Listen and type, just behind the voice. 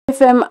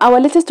FM, our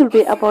latest will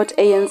be about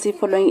ANC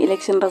following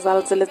election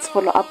results. Let's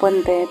follow up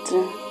on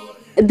that.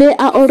 There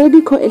are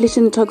already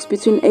coalition talks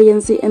between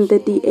ANC and the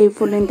DA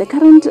following the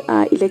current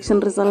election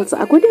results.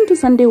 According to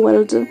Sunday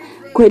World,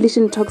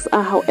 coalition talks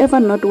are,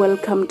 however, not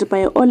welcomed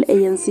by all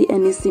ANC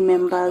NEC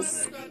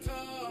members.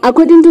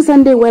 According to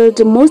Sunday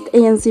World, most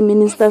ANC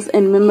ministers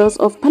and members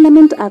of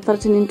parliament are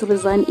threatening to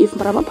resign if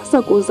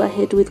Ramaphosa goes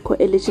ahead with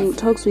coalition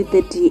talks with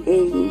the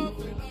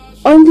DA.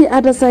 On the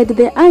other side,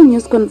 there are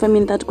news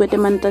confirming that Gwede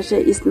Mantashe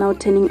is now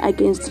turning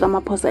against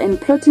Ramaphosa and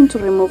plotting to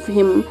remove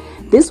him.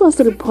 This was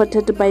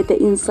reported by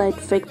the Inside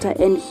Factor,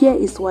 and here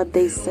is what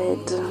they said.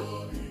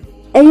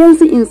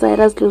 ANC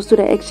insiders close to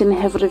the action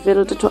have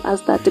revealed to us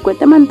that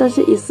Gwede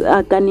Mantashe is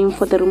gunning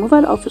for the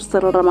removal of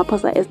Cyril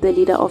Ramaphosa as the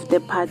leader of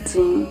the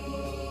party.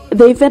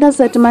 They further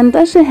said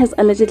Mantashe has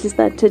allegedly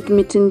started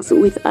meetings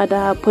with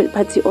other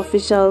party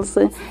officials.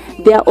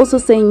 They are also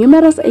saying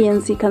numerous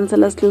ANC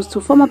councillors close to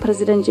former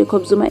President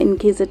Jacob Zuma in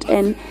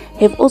KZN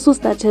have also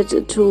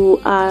started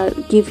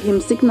to give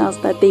him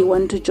signals that they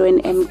want to join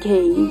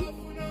MK.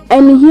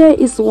 And here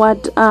is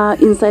what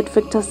Inside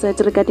Factor said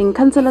regarding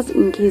councillors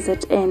in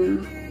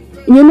KZN.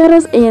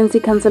 Numerous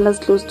ANC councillors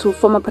close to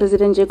former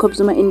President Jacob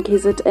Zuma in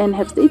KZN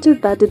have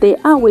stated that they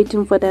are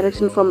waiting for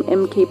direction from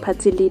MK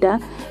party leader.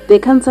 The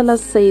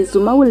councillors say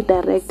Zuma will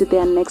direct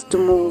their next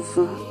move.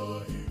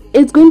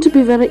 It's going to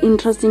be very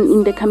interesting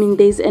in the coming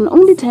days, and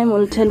only time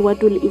will tell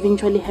what will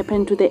eventually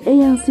happen to the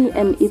ANC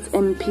and its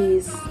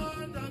MPs.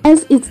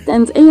 As it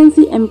stands,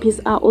 ANC MPs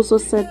are also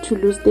set to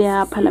lose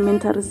their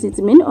parliamentary seats.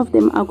 Many of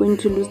them are going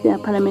to lose their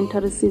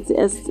parliamentary seats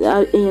as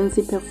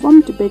ANC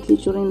performed badly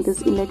during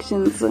these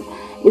elections.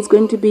 It's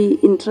going to be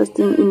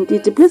interesting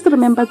indeed. Please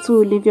remember to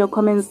leave your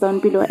comments down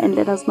below and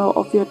let us know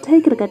of your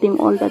take regarding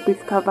all that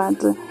we've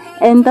covered.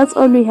 And that's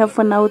all we have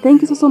for now.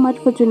 Thank you so much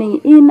for tuning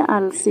in.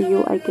 I'll see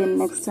you again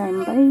next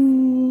time.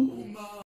 Bye.